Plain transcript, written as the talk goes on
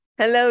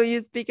Hello,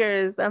 you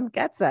speakers. I'm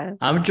Katza.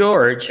 I'm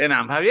George. And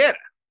I'm Javier.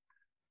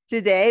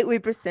 Today, we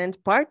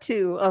present part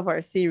 2 of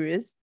our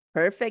series,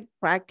 Perfect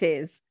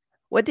Practice.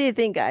 What do you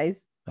think,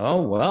 guys?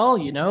 Oh, well,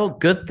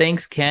 good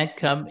things can't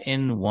come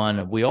in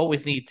one. We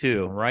always need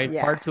two, right?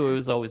 Yeah. Part two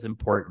is always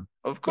important.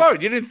 Of course,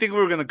 you didn't think we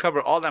were going to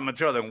cover all that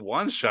material in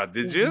one shot,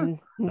 did you?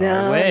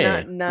 No,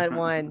 way. not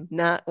one,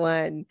 not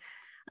one.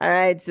 All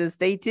right, so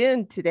stay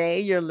tuned.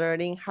 Today, you're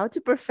learning how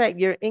to perfect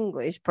your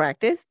English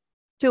practice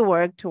to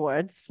work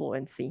towards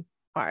fluency.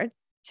 Part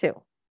 2.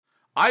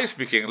 I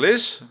speak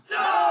English.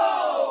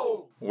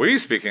 No! We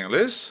speak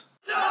English.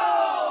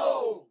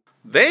 No!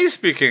 They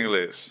speak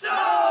English.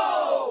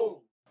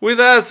 No!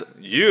 With us,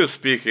 you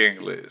speak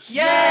English.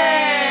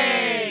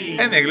 Yay!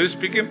 An English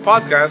speaking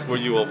podcast where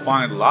you will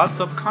find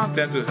lots of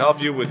content to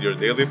help you with your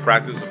daily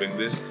practice of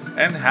English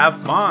and have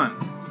fun.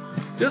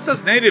 Just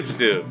as natives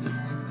do.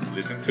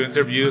 Listen to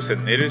interviews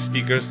and native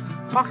speakers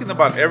talking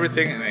about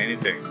everything and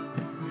anything.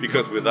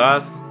 Because with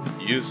us,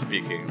 you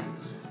speak English.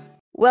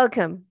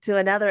 Welcome to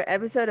another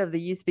episode of the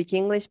You Speak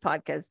English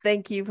podcast.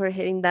 Thank you for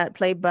hitting that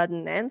play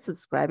button and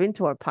subscribing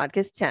to our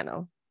podcast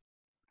channel.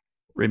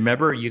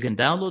 Remember, you can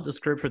download the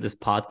script for this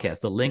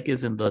podcast. The link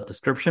is in the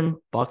description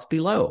box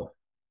below.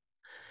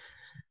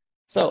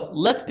 So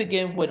let's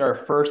begin with our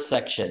first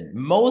section.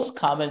 Most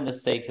common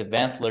mistakes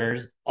advanced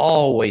learners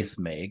always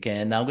make.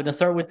 And I'm going to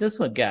start with this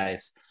one,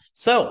 guys.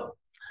 So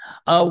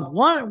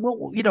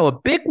a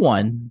big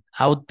one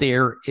out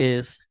there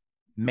is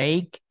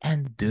make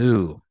and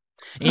do.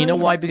 And you know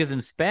why? Because in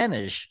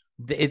Spanish,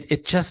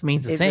 it just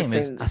means the same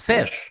as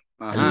hacer.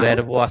 El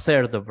verbo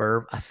hacer, the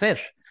verb hacer.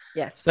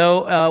 Yes.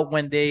 So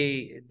when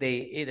they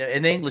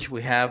in English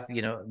we have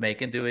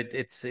make and do it.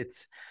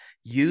 It's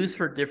used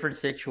for different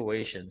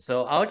situations.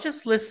 So I'll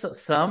just list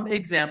some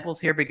examples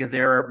here because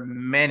there are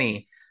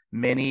many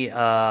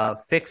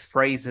fixed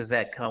phrases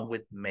that come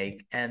with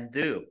make and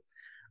do.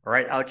 All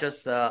right, I'll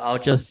just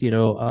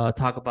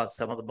talk about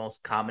some of the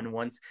most common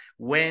ones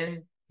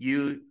when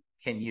you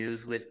can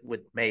use with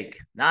make,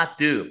 not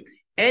do.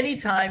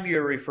 Anytime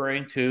you're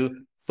referring to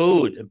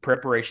food and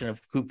preparation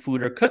of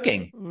food or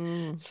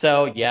cooking.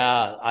 So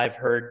yeah, I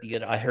heard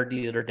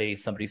the other day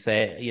somebody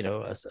say,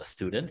 a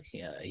student,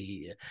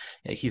 he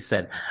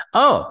said,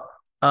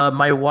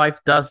 my wife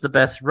does the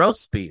best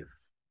roast beef.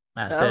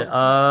 I said,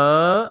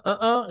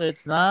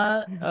 it's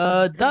not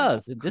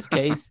does. In this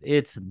case,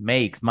 it's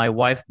makes. My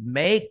wife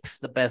makes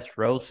the best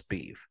roast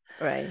beef.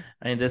 Right.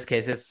 And in this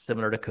case, it's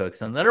similar to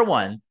cooks. Another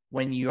one,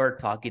 when you're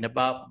talking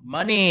about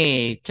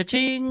money,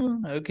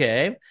 cha-ching,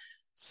 okay.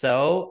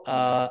 So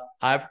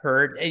I've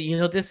heard,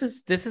 this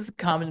is a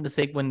common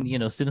mistake when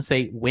students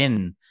say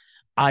win.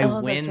 I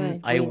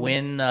win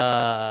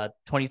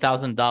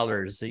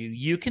 $20,000.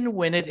 You can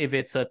win it if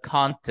it's a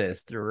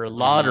contest or a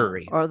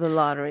lottery. Or the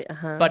lottery.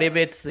 But if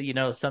it's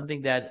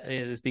something that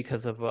is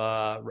because of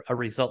a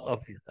result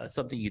of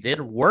something you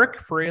did, work,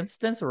 for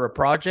instance, or a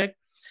project,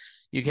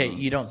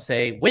 you don't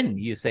say win,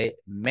 you say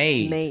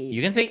made.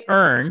 You can say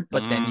earn,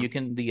 but then you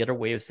can the other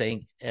way of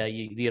saying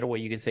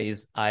you can say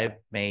is I've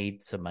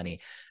made some money.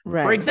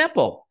 Right. For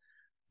example,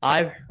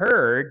 I've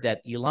heard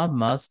that Elon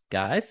Musk,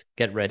 guys,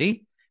 get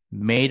ready,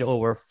 made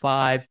over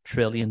 $5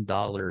 trillion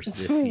this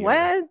year.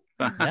 What?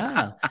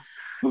 Yeah.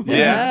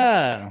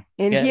 Yeah.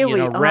 And here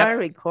we are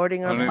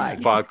recording our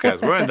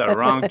podcast. We're in the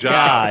wrong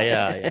job.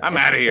 Yeah. I'm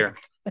out of here.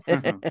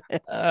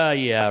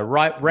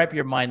 Wrap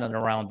your mind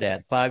around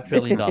that $5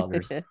 trillion.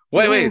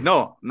 Wait,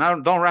 no, now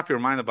don't wrap your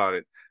mind about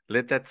it.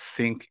 Let that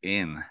sink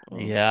in.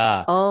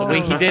 Yeah. The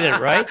way he did it,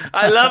 right?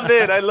 I loved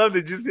it.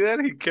 Did you see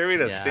that? He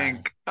carried a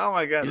sink. Oh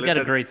my God. He's got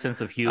a great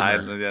sense of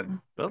humor.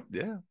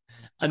 Yeah.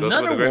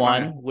 Another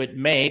one with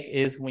make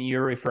is when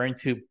you're referring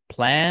to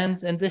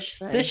plans and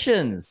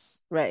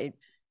decisions. Right.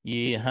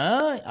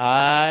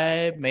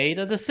 I made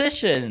a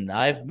decision.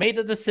 I've made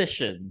a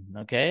decision.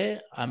 Okay.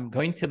 I'm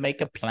going to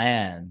make a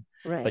plan.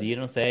 Right. But you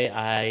don't say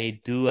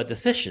I do a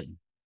decision.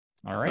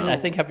 All right. I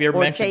think Javier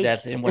mentioned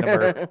that in one of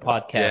our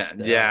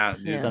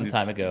podcasts some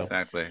time ago.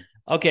 Exactly.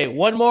 Okay,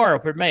 one more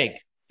for make.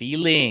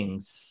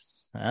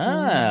 Feelings.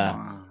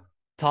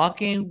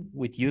 Talking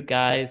with you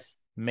guys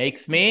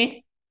makes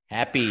me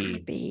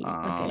happy.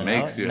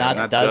 Makes you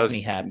not does me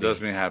happy. Does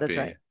me happy. That's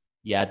right.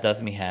 Yeah, it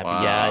does me happy.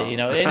 Wow.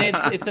 Yeah, and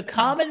it's a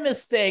common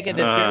mistake, and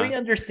it's very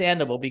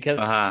understandable because,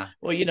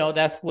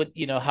 that's what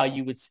how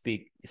you would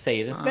say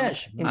it in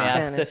Spanish. Me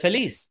hace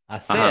feliz.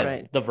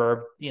 Hacer, the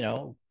verb,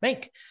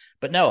 make.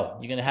 But no,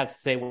 you're gonna have to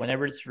say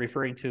whenever it's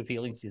referring to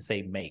feelings, you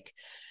say make.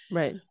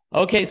 Right.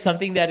 Okay,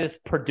 something that is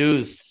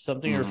produced,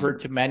 something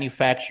referred to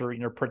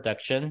manufacturing or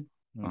production.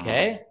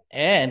 Okay,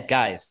 and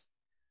guys,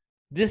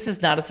 this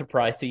is not a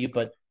surprise to you,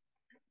 but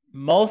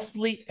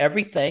mostly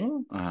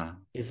everything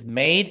is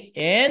made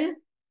in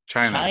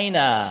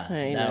China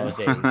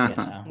nowadays.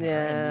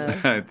 Yeah.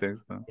 I think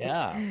so.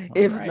 Yeah.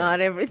 If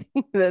not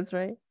everything, that's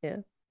right. Yeah.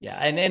 Yeah,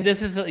 and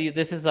this is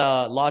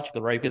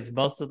logical, right? Because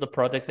most of the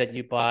products that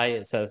you buy,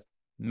 it says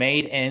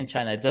made in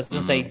China. It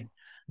doesn't say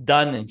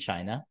done in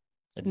China.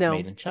 It's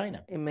made in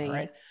China.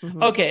 Right?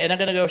 Okay, and I'm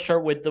gonna go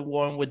short with the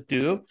one with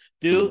do.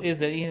 Do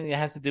is anything that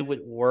has to do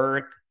with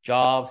work,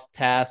 jobs,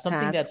 tasks,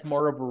 something that's Tasks.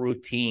 more of a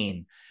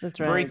routine. That's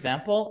For right.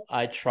 example,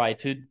 I try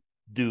to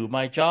do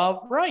my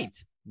job right,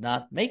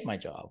 not make my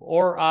job.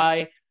 Or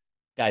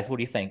guys, what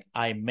do you think?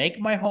 I make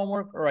my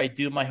homework or I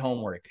do my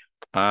homework?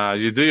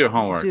 You do your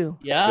homework. Do.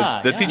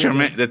 Yeah, The yeah, teacher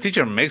I do. the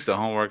teacher makes the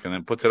homework and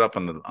then puts it up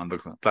on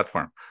the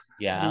platform.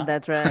 Yeah.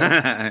 That's right.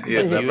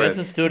 Yeah, But that's you as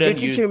a right. student,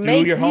 Your you teacher do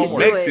makes your you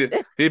homework. do Makes you,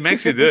 it. he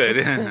makes you do it.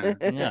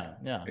 Yeah,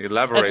 yeah.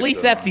 Elaborate. At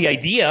least that's the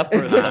idea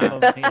for some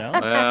of,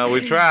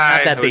 We try.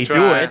 not that we they try.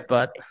 do it,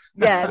 but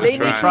Yeah, We they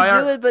try. need Try to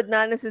do our- it, but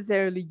not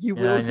necessarily you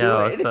Yeah, will I know,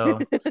 do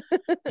it.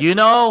 so you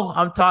know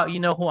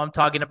who I'm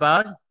talking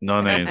about? No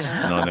names.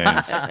 No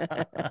names.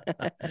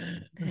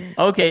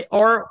 Okay,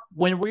 or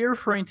when we're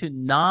referring to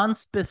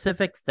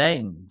non-specific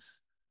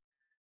things,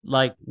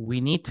 like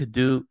we need to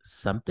do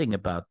something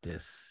about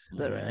this.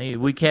 Right. Right?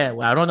 We can't,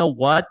 I don't know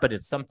what, but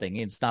it's something.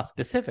 It's not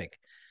specific.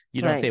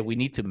 You don't Right. say we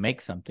need to make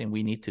something,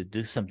 we need to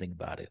do something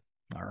about it.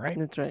 All right.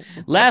 That's right.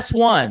 Last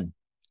one,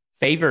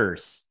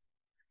 favors.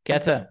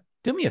 Katza,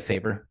 do me a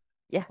favor.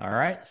 Yes. All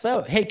right.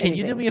 So, hey, can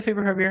you do Anything. me a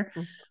favor, Javier?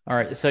 Mm. All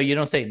right. So you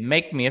don't say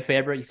make me a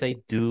favor. You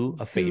say do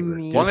a favor.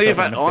 me Do Only if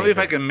I someone a I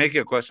favor. can make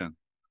you a question.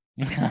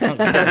 Okay.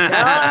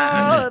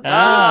 No,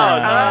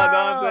 No,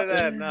 don't say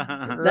that. No.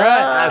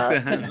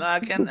 Right. No,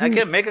 I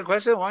can make a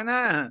question. Why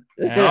not?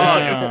 Oh, you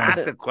Ah.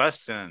 ask a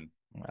question.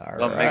 All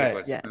Don't make a right.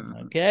 question.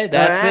 Yeah. Okay,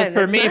 that's All right, it for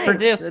that's me for nice.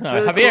 this. That's Now,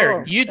 really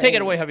Javier, cool. you take it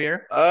Thank away, you. Javier.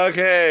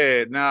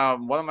 Okay, now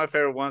one of my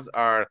favorite ones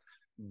are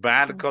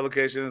bad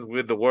collocations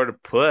with the word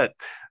put.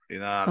 A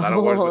lot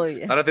of words, Oh,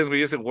 a lot of things we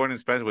use in word in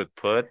Spanish with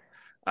put.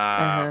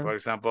 Uh-huh. For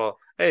example,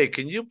 hey,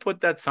 can you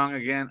put that song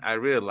again? I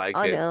really like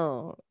Oh it.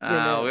 no.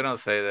 We don't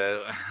say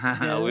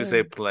that. We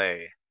say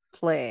play.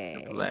 Play.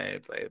 Yeah,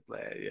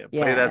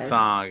 play that Yes.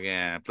 song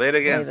again. Play it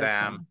again, Play that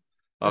Sam. song.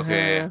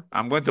 Okay, Uh-huh.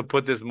 I'm going to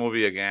put this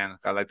movie again.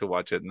 I like to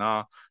watch it.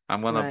 No,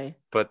 I'm gonna Right.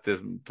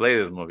 play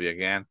this movie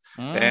again.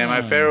 And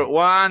my Mm. favorite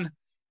one,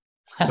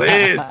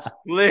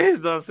 please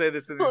don't say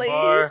this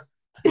anymore.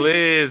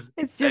 Please.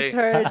 It's just Hey,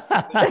 hers.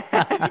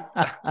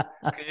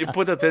 Can you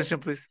put attention,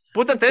 please?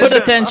 Put attention. Put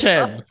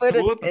attention. Put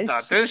Put attention.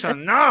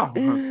 attention. No.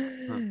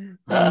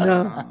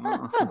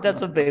 No.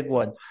 That's a big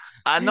one.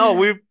 I know.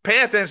 We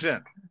pay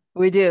attention.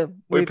 We do.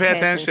 We pay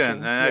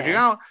attention. And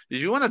if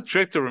you want a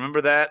trick to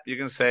remember that, you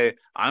can say,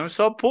 "I'm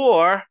so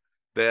poor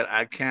that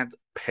I can't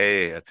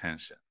pay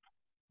attention."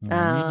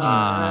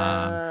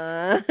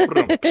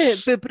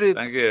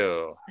 Thank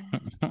you.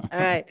 All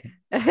right.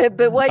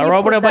 But why All you right,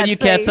 what put about that you,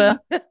 face? Katza?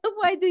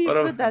 Why do you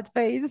What put that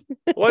face?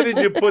 Why did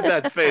you put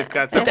that face,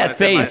 Katza? Put that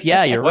face.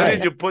 Yeah, you're Why right.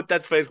 did you put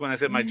that face when I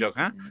said my joke,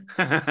 huh?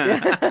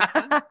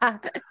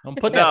 Don't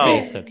put that No.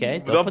 face,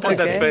 okay? Don't put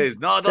that face.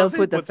 No, don't say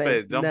put the put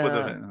face. face. Don't no, put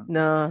the face.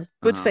 No,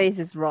 put Uh-huh. face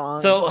is wrong.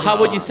 So how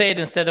would you No. say it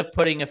instead of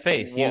putting a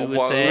face? You would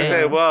Well, say, we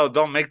say, well,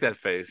 don't make that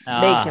face. Make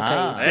a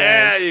Uh-huh. face.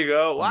 There you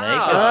go. Make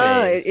Wow. a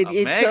Oh, face. it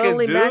Make it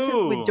totally matches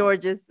do. with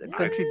George's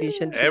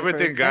contribution to the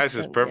Everything, first guys,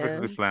 is section.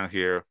 perfectly Yeah, planned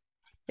here.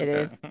 it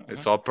is.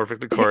 It's all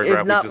perfectly If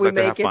choreographed. We not, just we like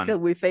to have make it fun. till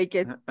we fake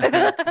it.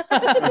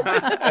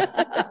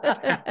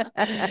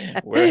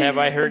 Where have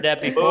I heard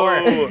that before?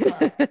 Oh,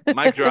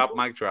 mic drop,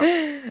 mic drop. All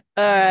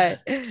right,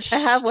 I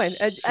have one.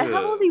 I have Sure.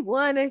 only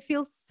one. I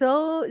feel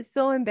so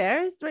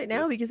embarrassed right now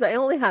Just- because I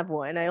only have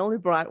one. I only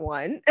brought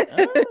one. Oh,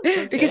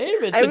 it's Because okay,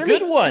 but it's I a really-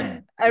 good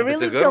one. I If it's a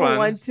really good don't one-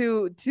 want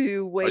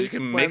to waste.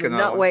 can well, make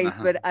another not one. waste,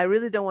 Uh-huh. but I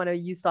really don't want to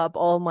use up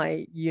all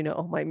my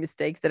my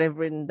mistakes that I've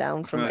written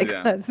down from my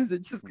Yeah. classes. I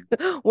just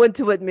want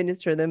to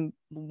administer them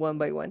one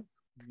by one.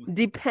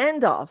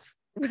 Depend off.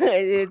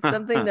 It's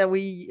something that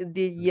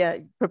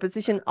the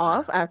preposition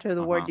of after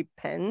the word Uh-huh.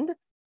 depend.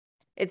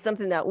 It's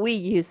something that we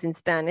use in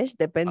Spanish.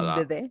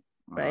 Depende de,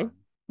 right?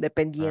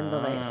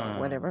 Dependiendo de, Ah. or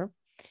whatever.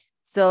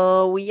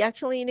 So we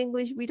actually in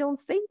English we don't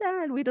say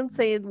that. We don't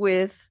say it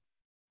with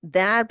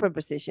that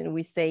preposition.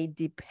 We say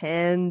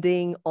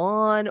depending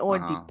on or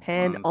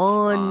depend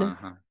on.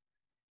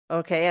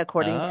 Okay,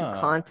 according to Ah.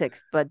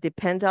 context, but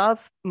depend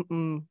of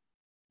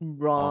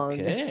wrong.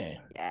 Okay.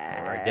 Yes.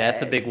 All right,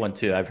 that's a big one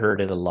too. I've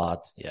heard it a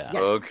lot. Yeah.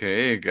 Yes.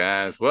 Okay,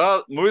 guys.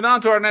 Well, moving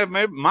on to our next,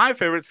 my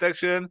favorite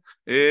section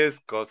is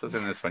cosas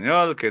en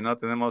español que no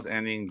tenemos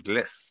en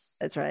inglés.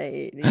 That's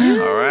right.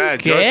 All right,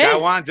 ¿Qué? George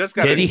got one. Just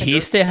got ¿Qué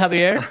dijiste,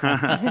 Javier?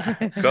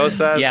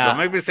 Cosas. Yeah. Don't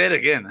make me say it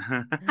again.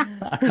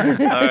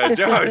 All right,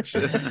 George,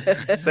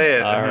 say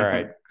it. All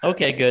right.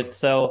 Okay, good.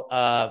 So,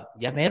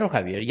 ya mero,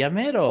 Javier, ya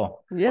mero.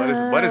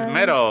 Yeah. What is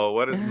mero?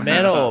 What is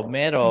Mero. Well,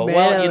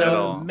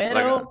 Mero.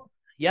 Mero.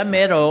 Ya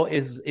mero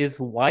is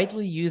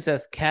widely used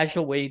as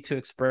casual way to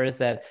express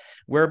that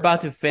we're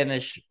about to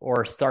finish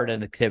or start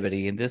an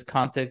activity. In this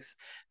context,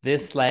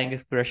 this slang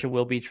expression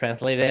will be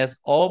translated as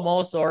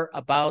almost or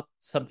about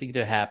something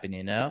to happen,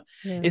 Yeah.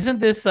 Isn't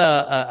this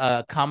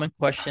a common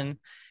question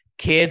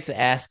kids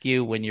ask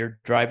you when you're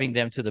driving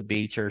them to the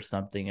beach or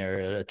something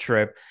or a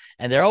trip,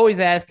 and they're always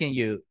asking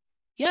you,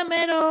 ya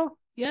mero?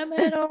 Yeah,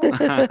 mero.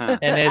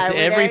 And it's Are we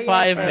every there yet?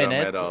 5 Mero,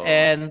 minutes. mero.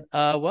 And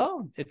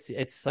well, it's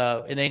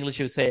in English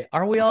you say,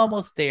 are we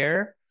almost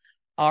there?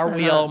 Are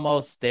we Uh-huh.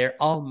 almost there?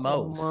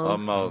 Almost.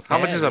 Almost. How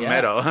much is a Yeah.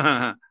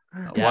 mero?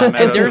 Yeah. One And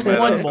mero, two there's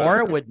one meros.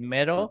 more with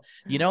mero.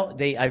 You know,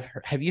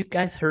 have you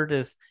guys heard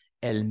this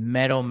el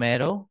mero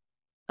mero?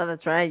 Oh,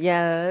 that's right.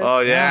 Yes. Oh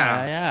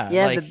Yeah, yeah, yeah.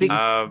 Yeah, Like he's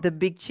the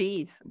big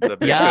cheese. the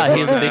big yeah,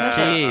 he's a big kahuna,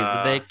 cheese,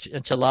 the big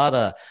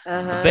enchilada,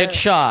 the big Uh-huh.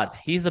 shot.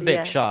 He's a big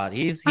Yeah. shot.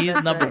 He's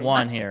That's number right.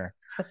 one here.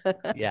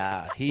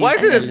 Yeah, Why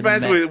he's is it in el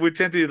Spanish me- we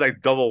tend to use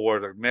like double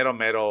words like mero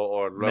mero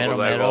or luego Mero,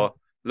 mero.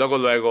 luego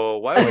luego?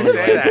 Why do we Luego,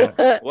 say luego.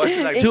 that? What's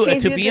it like? In to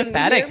case to you be didn't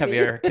emphatic, hear me.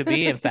 Javier, to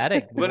be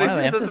emphatic. We But it want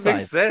to just doesn't make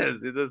emphasize.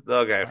 sense. It just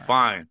okay,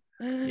 fine.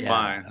 Yeah.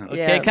 Fine. Okay,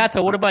 Yeah.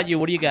 Katza, what about you?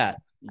 What do you got?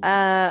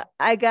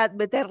 I got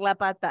meter la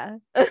pata.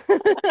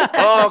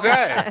 Oh,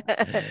 okay.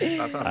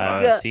 That sounds fun.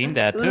 I've seen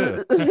that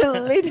too.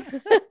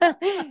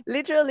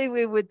 Literally,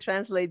 we would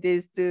translate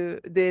this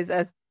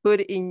as put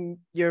in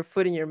your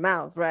foot in your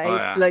mouth, right? Oh,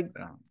 yeah. Like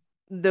Yeah.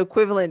 the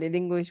equivalent in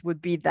English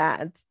would be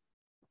that.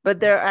 But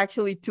there are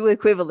actually two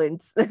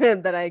equivalents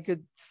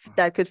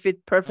that could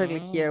fit perfectly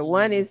here.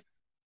 One is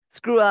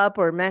screw up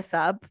or mess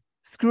up.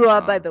 Screw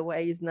up, by the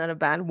way, is not a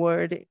bad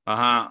word.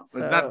 Uh-huh. It's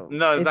not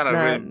no, it's not a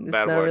really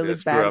bad word. Really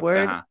It's screw bad up.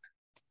 word. Uh-huh.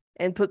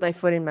 And put my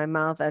foot in my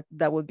mouth.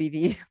 That would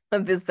be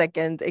the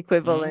second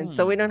equivalent.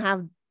 So we don't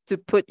have to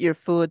put your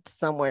foot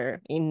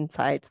somewhere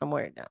inside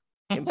somewhere now.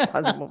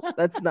 Impossible.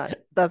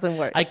 Doesn't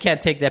work. I can't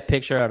take that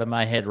picture out of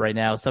my head right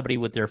now. Somebody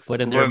with their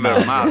foot in their Foot in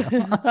their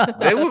mouth.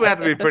 They would have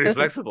to be pretty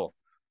flexible.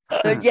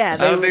 Yeah, I they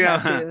don't would think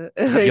have I'm-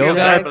 to.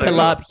 Yoga and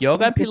Pilates.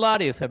 Yoga and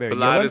Pilates, Javier.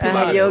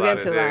 Pilates, Yoga and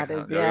Pilates, there you go. Pilates,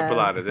 Yoga and yes.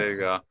 Pilates, there you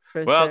go.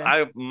 For Well,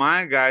 sure.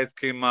 my guys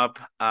came up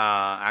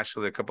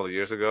actually a couple of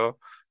years ago.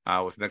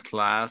 I was in a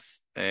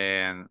class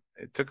and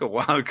it took a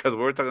while because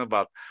we were talking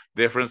about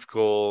different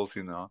schools,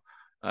 you know.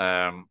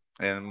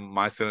 And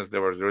my students, they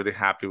were really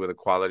happy with the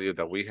quality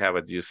that we have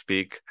at You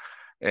Speak.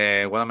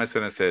 And one of my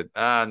students said,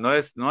 no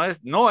es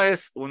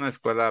una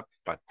escuela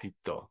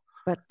patito.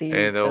 And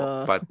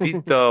Patito.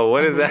 patito,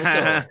 what is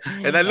that?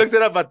 And I looked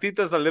it up. Patito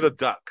is a little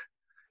duck.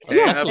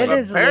 Yeah, And it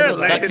is a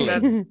little apparently,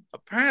 duckling.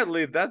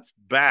 apparently that's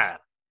bad.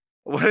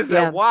 What is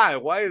Yeah. that? Why?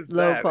 Why is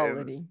Low that?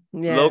 quality.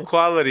 Low Yes.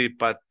 quality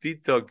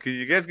patito. Could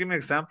you guys give me an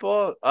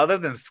example other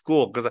than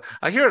school? Because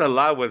I hear it a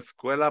lot with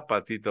escuela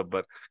patito,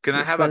 but can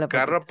I have a Escuela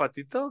carro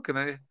patito? Can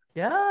I?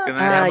 Yeah. Can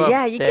I have a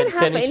Yeah, you can have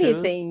tennis shoes?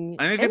 anything.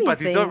 Anything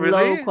patito,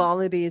 really? Low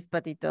quality is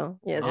patito.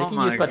 Yes. They Oh can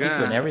my use patito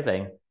God. and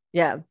everything.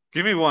 Yeah.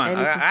 Give me one.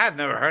 Anything. I had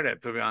never heard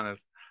it, to be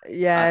honest.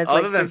 Yeah. It's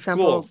Other like, than for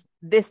example, schools.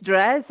 this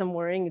dress I'm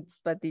wearing, it's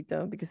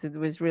patito because it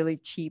was really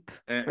cheap.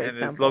 And, for and it's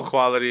example. low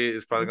quality.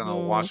 It's probably going to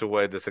Mhm. wash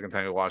away the second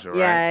time you wash it, right?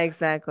 Yeah,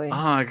 exactly. Oh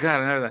my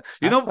God, I never that.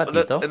 You That's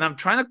know, patito. and I'm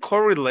trying to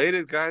correlate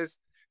it, guys.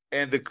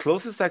 And the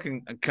closest I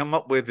can come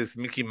up with is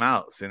Mickey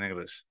Mouse in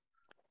English.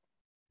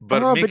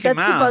 But Oh, Mickey but that's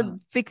Mouse, about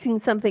fixing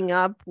something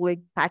up, like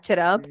patch it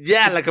up.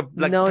 yeah, like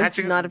no,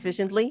 patching. it's not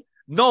efficiently.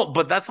 No,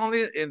 but that's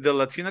only in the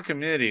Latino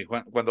community.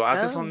 Cuando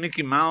haces Oh. un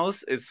Mickey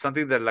Mouse, it's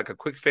something that like a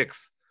quick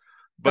fix.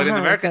 But in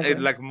Uh-huh, American,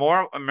 exactly. like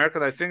more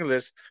Americanized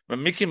English, but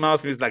Mickey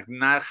Mouse means like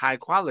not high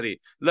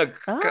quality. Look,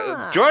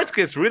 Ah. George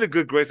gets really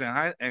good grades in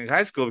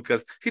high school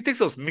because he takes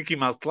those Mickey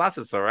Mouse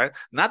classes, all right?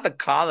 Not the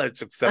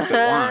college accepted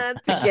ones.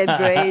 To get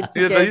grades.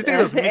 Yeah, but you take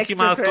those Mickey extra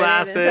Mouse credit.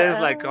 classes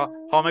like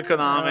home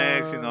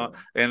economics, you know, Oh.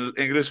 and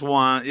English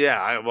 1.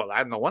 Yeah,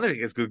 I no wonder he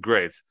gets good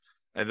grades.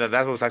 And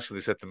that was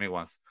actually said to me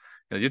once.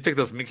 You take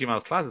those Mickey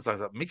Mouse classes. I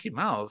was like, Mickey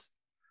Mouse?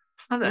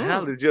 How the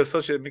hell did you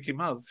associate Mickey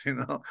Mouse? You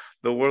know,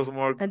 the world's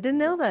more. I didn't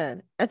know that.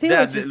 I think Yeah,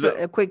 it was just look-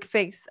 a quick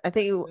fix. I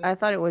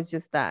thought it was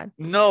just that.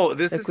 No,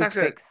 this A is quick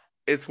actually. fix.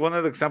 It's one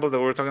of the examples that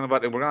we're talking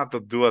about, and we're gonna have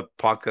to do a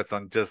podcast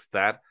on just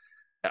that.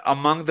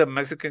 Among the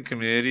Mexican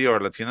community or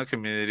Latino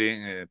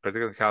community,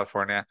 particularly in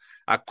California,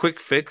 a quick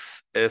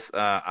fix is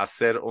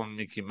hacer un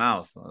Mickey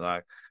Mouse,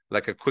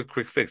 like a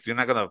quick fix. You're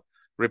not gonna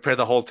repair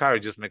the whole tire;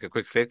 just make a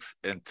quick fix,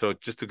 and so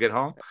just to get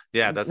home.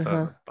 Yeah, that's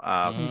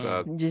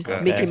Just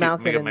Okay. Mickey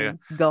Mouse it Mickey- and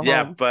go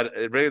yeah, home. but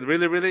it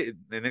really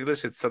in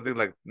English, it's something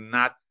like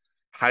not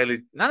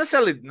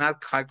necessarily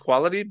not high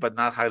quality, but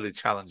not highly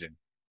challenging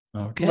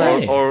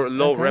Okay. or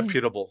low Okay.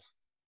 reputable.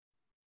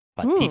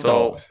 Patito.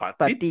 So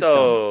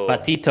patito.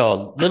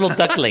 Patito. Little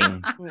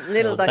duckling.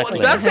 Little Well,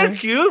 duckling. Ducks are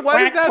cute.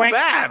 Why is Quack, that quack.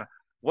 bad?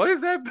 Why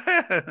is that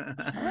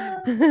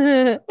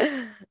bad?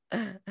 All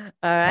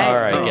right. All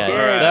right, Oh, guys.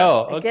 good.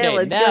 So, okay,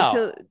 let's now.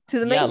 go to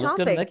the main Yeah, topic. let's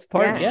go to the next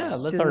part. Yeah,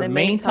 let's to our the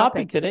main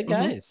topic today, Mhm.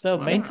 guys. So,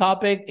 main Nice.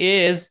 topic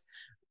is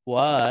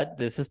what?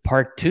 This is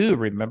part 2,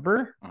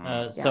 remember?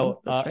 Mhm.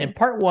 So, that's in right.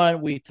 part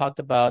 1, we talked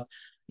about,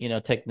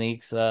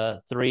 techniques,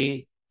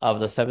 3 of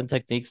the 7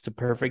 techniques to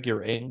perfect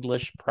your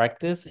English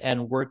practice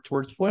and work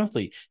towards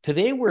fluency.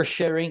 Today, we're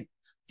sharing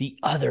the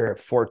other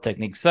 4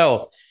 techniques.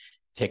 So,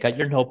 take out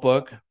your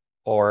notebook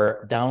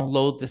or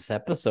download this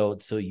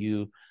episode so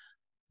you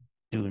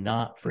do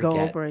not Go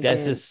forget. over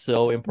This again. is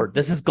so important.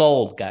 This is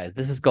gold, guys.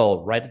 This is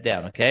gold. Write it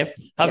down, okay?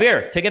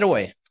 Javier, take it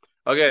away.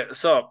 Okay,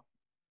 so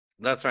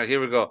that's right. Here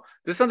we go.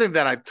 This is something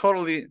that I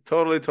totally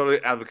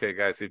advocate,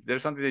 guys. If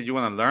there's something that you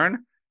want to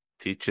learn,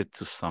 teach it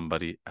to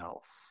somebody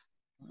else.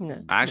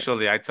 No.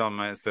 Actually, I tell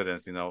my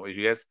students, if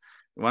you guys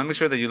want to make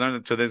sure that you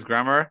learn today's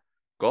grammar,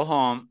 go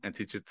home and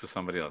teach it to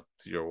somebody else,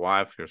 to your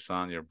wife, your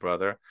son, your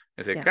brother,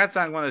 and say, Yeah. Katza,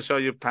 I'm going to show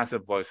you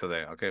passive voice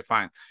today. Okay,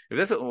 fine. If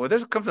there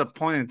comes a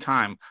point in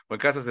time when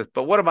Katza says,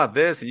 but what about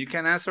this? And you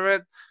can't answer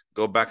it,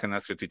 go back and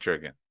ask your teacher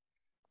again.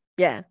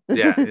 Yeah.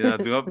 Yeah,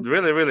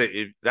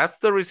 really, that's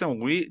the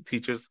reason we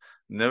teachers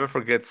never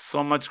forget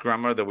so much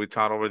grammar that we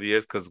taught over the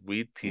years, because we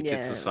teach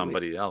it to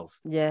somebody else.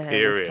 Yeah,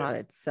 period. we've taught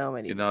it so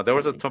many. There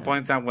was a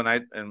point in time when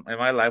in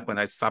my life when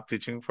I stopped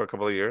teaching for a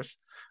couple of years.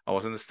 I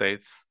was in the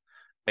States,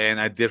 and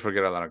I did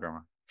forget a lot of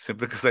grammar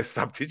simply because I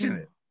stopped teaching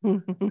it.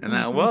 And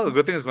the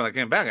good thing is when I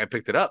came back, I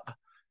picked it up.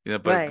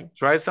 But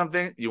try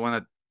something, you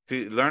want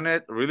to learn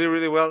it really,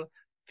 really well,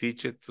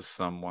 teach it to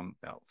someone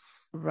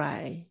else.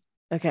 Right.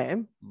 Okay.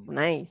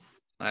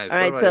 Nice. All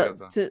right.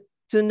 So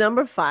to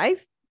number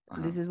 5,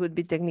 this would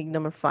be technique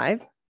number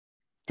 5.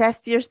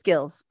 Test your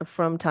skills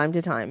from time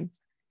to time.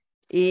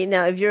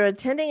 Now, if you're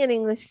attending an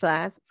English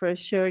class, for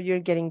sure you're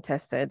getting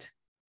tested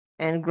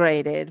and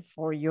graded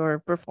for your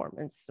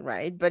performance,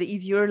 right? But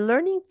if you're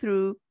learning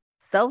through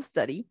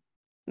self-study,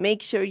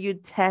 make sure you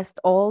test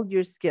all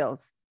your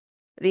skills.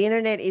 The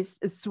internet is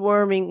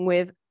swarming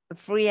with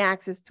free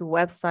access to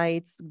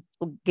websites,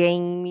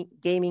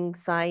 gaming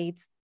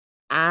sites,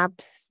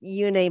 apps,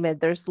 you name it.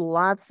 There's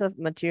lots of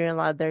material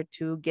out there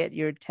to get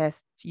your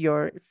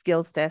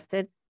skills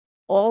tested.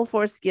 All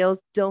 4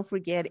 skills. Don't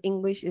forget,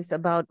 English is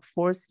about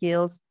 4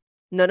 skills,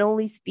 not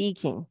only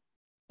speaking.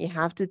 You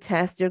have to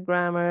test your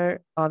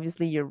grammar.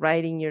 Obviously, your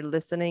writing, your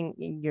listening,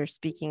 your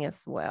speaking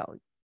as well.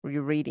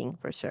 Your reading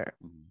for sure.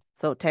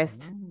 So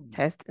test, and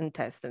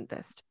test, and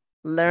test.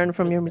 Learn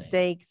from your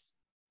mistakes.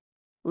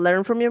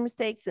 Learn from your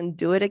mistakes and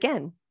do it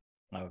again.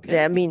 Okay.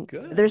 Yeah, I mean,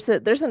 good. there's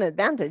an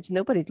advantage.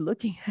 Nobody's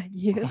looking at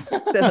you.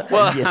 So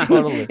Well, yeah,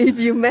 totally. if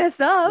you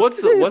mess up,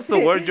 what's the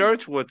word,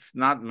 George? What's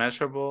not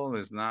measurable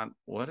is not,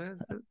 what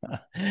is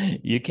it?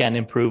 You can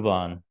improve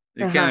on.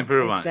 You can't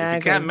improve on it. If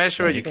you can't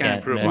measure it, you can't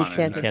improve on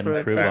it. You can't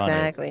improve on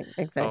it.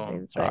 Exactly.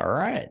 That's right. All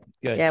right.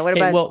 Good. Yeah. What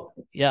about? Well,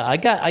 yeah, I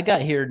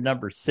got here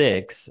number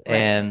 6,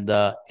 and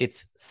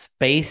it's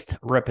spaced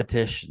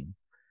repetition.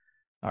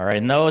 All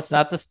right. No, it's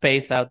not the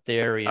space out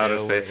there,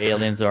 where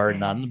aliens are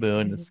not on the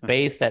moon. The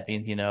space, that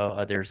means,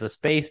 there's a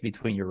space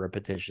between your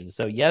repetitions.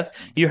 So yes,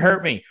 you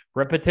heard me,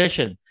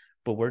 repetition,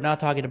 but we're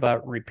not talking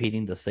about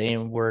repeating the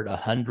same word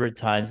 100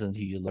 times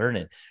until you learn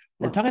it.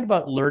 We're talking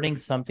about learning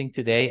something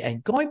today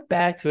and going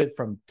back to it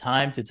from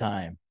time to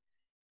time.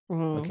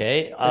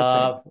 Okay.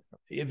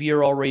 If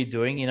you're already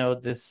doing,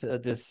 this,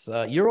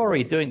 you're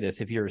already doing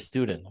this if you're a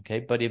student. Okay.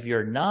 But if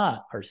you're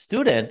not a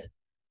student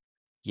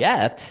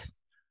yet,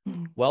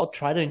 well,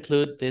 try to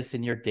include this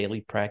in your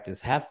daily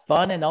practice. Have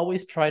fun and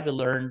always try to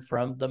learn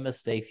from the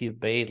mistakes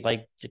you've made,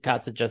 like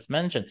Katza just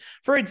mentioned.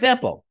 For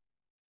example,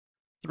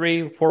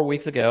 3-4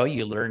 weeks ago,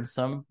 you learned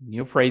some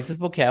new phrases,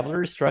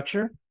 vocabulary,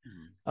 structure.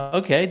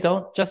 Okay,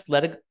 don't just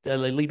leave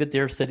it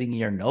there sitting in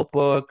your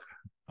notebook.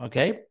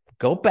 Okay,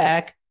 go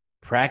back,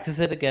 practice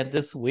it again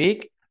this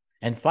week,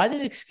 and find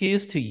an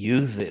excuse to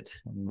use it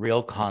in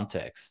real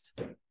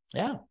context.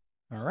 Yeah.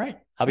 All right.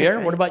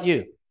 Javier, what about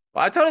you?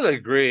 Well, I totally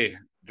agree,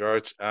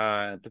 George.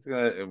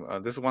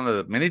 This is one of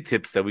the many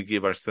tips that we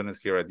give our students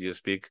here at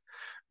USpeak.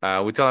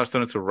 We tell our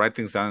students to write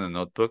things down in a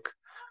notebook,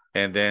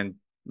 and then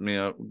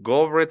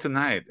go over it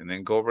tonight, and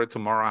then go over it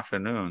tomorrow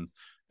afternoon,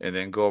 and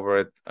then go over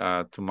it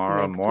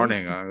tomorrow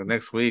morning,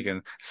 next week,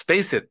 and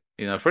space it.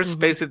 First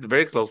space it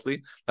very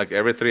closely, like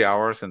every 3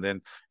 hours, and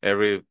then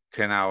every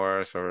 10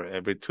 hours or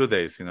every 2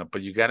 days.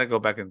 But you got to go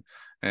back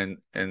and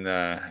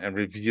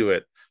review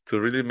it to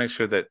really make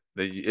sure that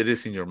it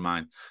is in your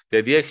mind. The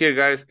idea here,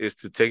 guys, is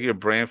to take your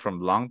brain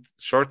from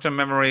short-term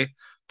memory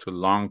to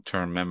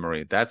long-term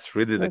memory. That's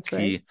really the key.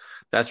 Right.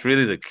 That's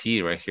really the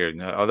key right here.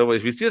 Otherwise,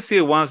 if you just see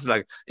it once,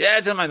 like, yeah,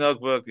 it's in my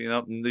notebook,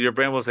 your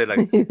brain will say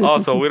like, oh,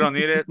 so we don't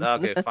need it?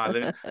 Okay,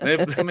 fine.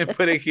 Let me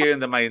put it here in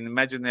my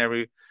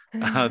imaginary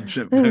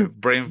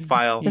brain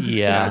file.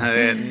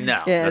 Yeah.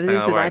 No, that's not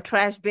gonna work. My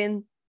trash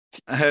bin.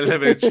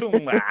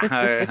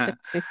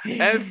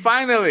 And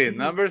finally,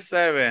 number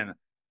 7,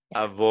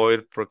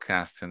 avoid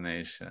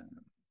procrastination.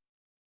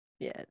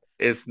 Yes.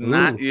 It's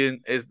not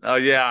in. It's Do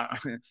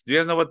you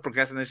guys know what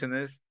procrastination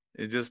is?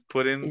 It's just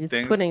putting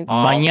things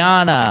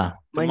mañana,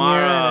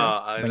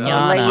 tomorrow,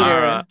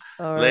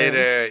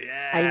 later.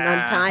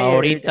 Yeah, I'm tired.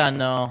 Ahorita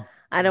no.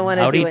 I don't want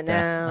to do it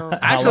now.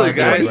 Actually,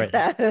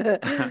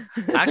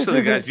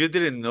 guys, you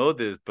didn't know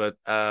this, but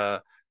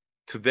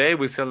today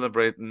we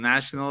celebrate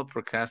National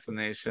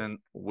Procrastination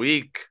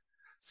Week.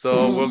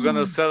 So we're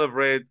gonna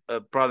celebrate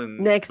probably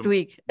next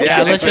week.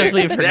 Yeah, let's just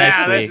leave for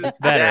next week. It's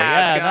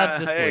better. Not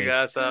this week.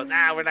 So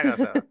we're not gonna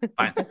celebrate.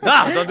 Fine.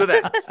 No, don't do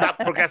that. Stop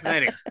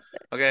procrastinating.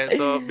 Okay,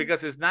 so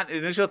because it's not an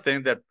initial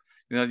thing that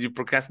you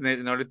procrastinate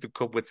in order to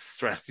cope with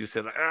stress. You say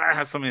like, I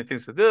have so many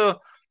things to do,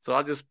 so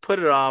I'll just put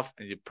it off,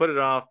 and you put it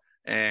off,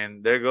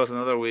 and there goes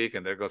another week,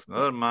 and there goes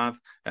another month,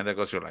 and there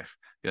goes your life.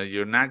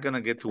 You're not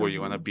gonna get to where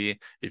you want to be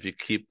if you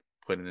keep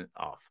putting it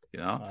off. You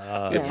know,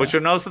 Oh, you Yeah. put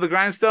your nose to the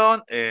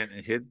grindstone and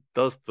hit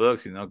those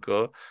books. You know,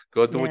 go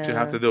do what you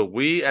have Yeah. to do.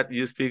 We at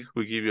YouSpeak,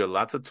 we give you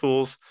lots of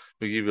tools,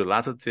 we give you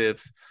lots of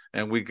tips,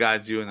 and we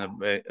guide you in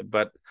a.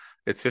 But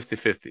it's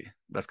 50-50.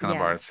 That's kind of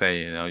Yeah. our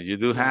saying. You know, you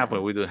do half, Yeah.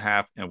 and we do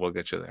half, and we'll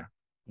get you there.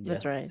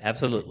 That's right.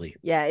 Absolutely.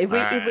 Yeah, if we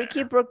Alright.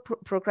 keep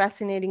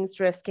procrastinating,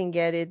 stress can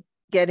get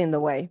in the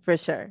way for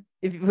sure.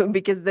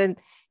 Because then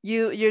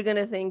you're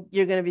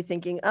gonna be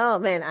thinking, oh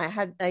man,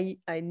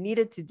 I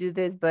needed to do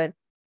this, but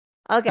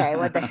okay,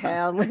 what the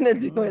hell, I'm gonna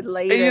do it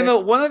later. And you know,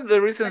 one of the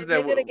reasons But that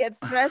you're gonna get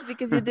stressed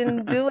because you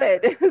didn't do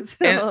it.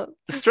 So and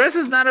stress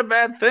is not a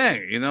bad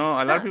thing. You know,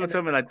 a lot of No, people no.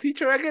 tell me like,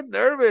 teacher, I get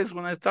nervous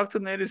when I talk to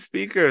native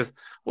speakers.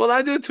 Well,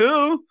 I do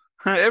too.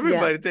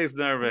 Everybody takes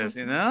nervous,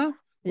 you know?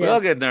 We Yeah.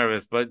 all get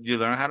nervous, but you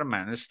learn how to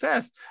manage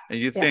stress. And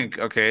you think,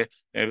 okay,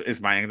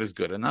 is my English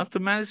good enough to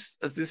manage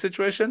this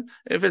situation?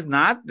 If it's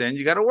not, then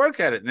you got to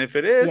work at it. And if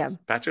it is, Yeah.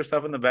 pat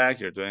yourself in the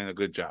back. You're doing a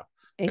good job.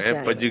 Okay?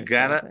 Exactly, But you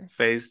got to exactly.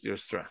 face your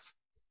stress.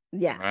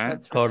 Yeah, Right?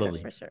 that's for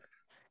Totally. sure, for sure.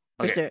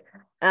 Okay. For sure.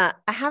 I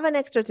have an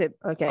extra tip.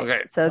 Okay.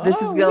 Okay. So this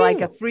is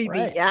like a woo, freebie.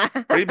 right. Yeah.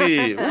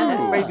 Freebie.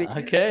 Ooh. Freebie.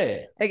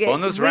 Okay. Okay.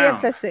 Bonus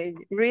round.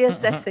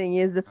 Reassessing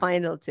is the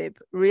final tip.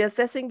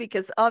 Reassessing,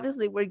 because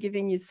obviously we're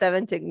giving you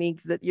 7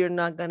 techniques that you're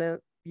not gonna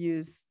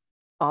use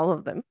all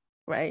of them,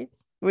 right?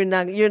 You're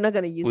not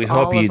gonna use. We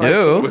all hope you of our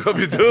do. We hope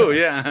you do,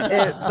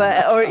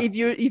 yeah. or if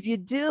you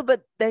do,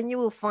 but then you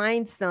will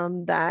find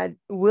some that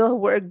will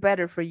work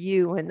better for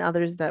you and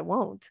others that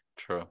won't.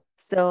 True.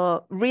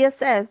 So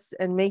reassess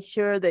and make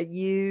sure that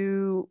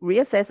you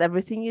reassess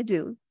everything you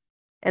do,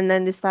 and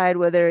then decide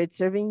whether it's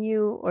serving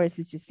you or is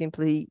it just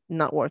simply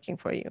not working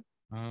for you.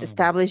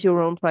 Establish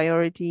your own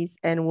priorities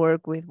and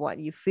work with what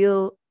you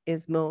feel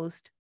is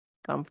most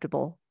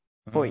comfortable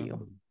for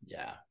you.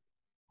 Yeah.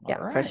 Yeah,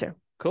 All for right. sure.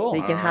 Cool. So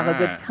you can have a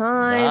good Alright.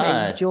 time,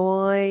 Nice.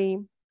 enjoy.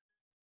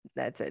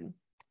 That's it.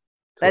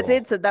 That's Cool.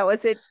 it. So that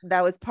was it.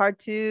 That was part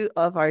 2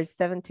 of our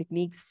 7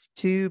 techniques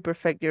to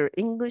perfect your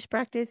English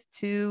practice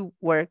to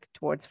work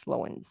towards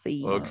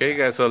fluency. Okay,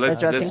 guys. So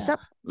Let's wrap let's things up.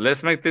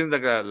 let's make things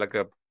like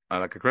a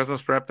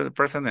Christmas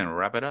present and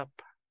wrap it up.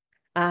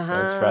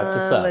 Let's wrap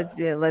this up.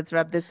 Let's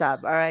wrap this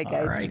up. All right,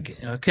 guys. All right.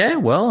 Okay.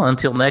 Well,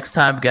 until next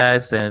time,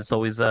 guys, and it's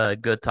always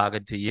good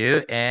talking to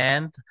you,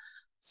 and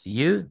see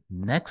you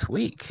next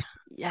week.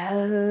 Yes.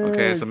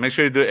 Okay, so make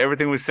sure you do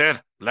everything we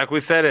said, like we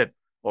said it,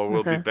 or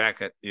we'll be Uh-huh.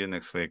 back at you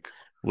next week.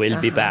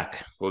 We'll be Uh-huh.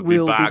 back. We'll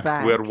We'll be be back.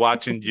 back. We're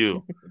watching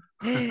you.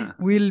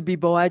 We'll be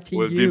watching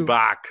We'll you. be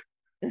back.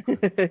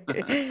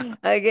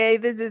 Okay,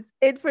 this is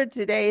it for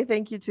today.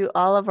 Thank you to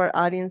all of our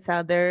audience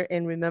out there,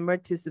 and remember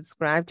to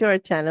subscribe to our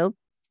channel.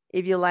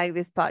 If you like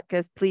this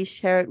podcast, please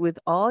share it with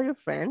all your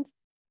friends.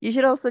 You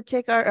should also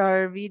check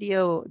our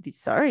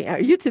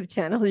YouTube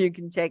channel. You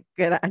can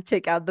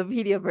check out the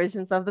video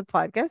versions of the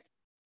podcast.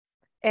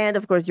 And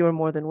of course, you are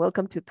more than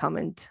welcome to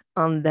comment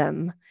on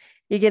them.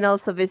 You can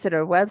also visit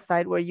our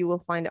website where you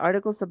will find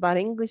articles about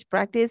English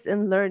practice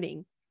and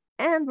learning.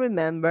 And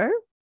remember,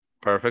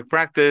 Perfect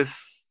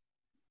practice.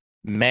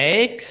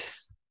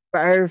 Makes.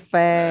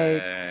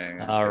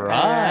 perfect. All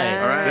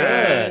right. All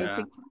right.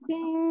 Good. Ding,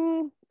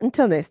 ding.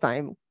 Until next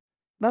time.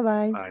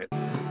 Bye-bye. All right.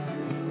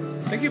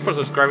 Thank you for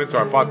subscribing to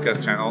our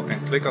podcast channel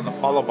and click on the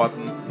follow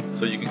button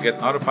so you can get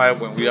notified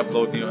when we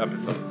upload new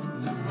episodes.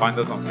 Find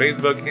us on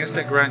Facebook,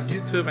 Instagram,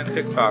 YouTube, and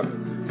TikTok.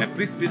 And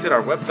please visit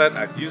our website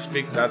at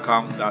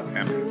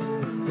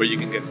youspeak.com.ms, where you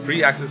can get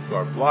free access to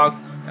our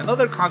blogs and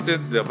other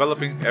content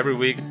developing every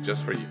week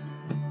just for you.